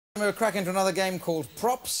We'll crack into another game called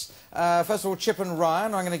Props. First of all, Chip and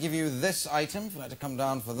Ryan, I'm going to give you this item, if you'd like to come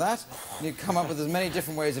down for that. You come up with as many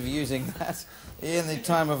different ways of using that in the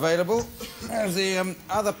time available. There's the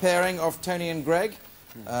other pairing of Tony and Greg.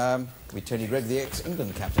 Could be Tony Greg, the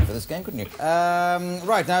ex-England captain for this game, couldn't you?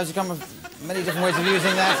 Right, now as you come up with many different ways of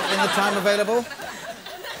using that in the time available.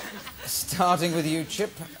 Starting with you,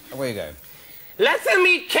 Chip. Away you go. Let them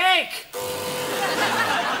eat cake!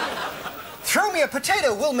 Throw me a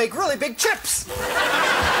potato, we'll make really big chips!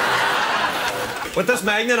 With this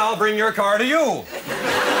magnet, I'll bring your car to you.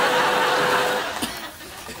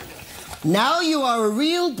 Now you are a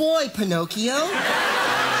real boy, Pinocchio.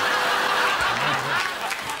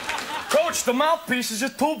 Coach, the mouthpiece is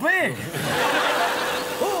just too big.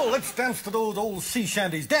 Oh, let's dance to those old sea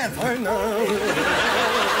shanties. Dance! I know.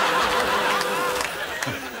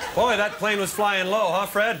 Boy, that plane was flying low, huh,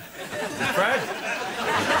 Fred? Fred?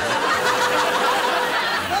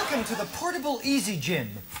 Welcome to the portable easy gym.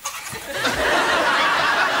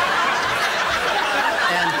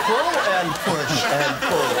 And pull and push and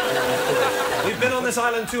pull and push. We've been on this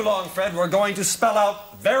island too long, Fred. We're going to spell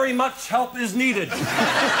out very much help is needed.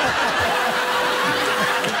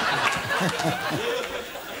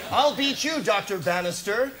 I'll beat you, Dr.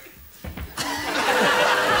 Bannister.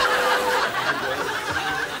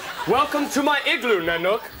 Welcome to my igloo,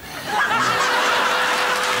 Nanook.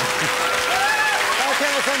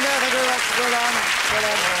 Okay, from there, thank you very much. Well done. Well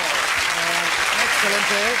done. Excellent.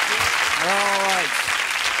 All right.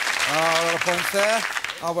 A lot of points there.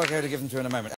 I'll work out how to give them to you in a moment.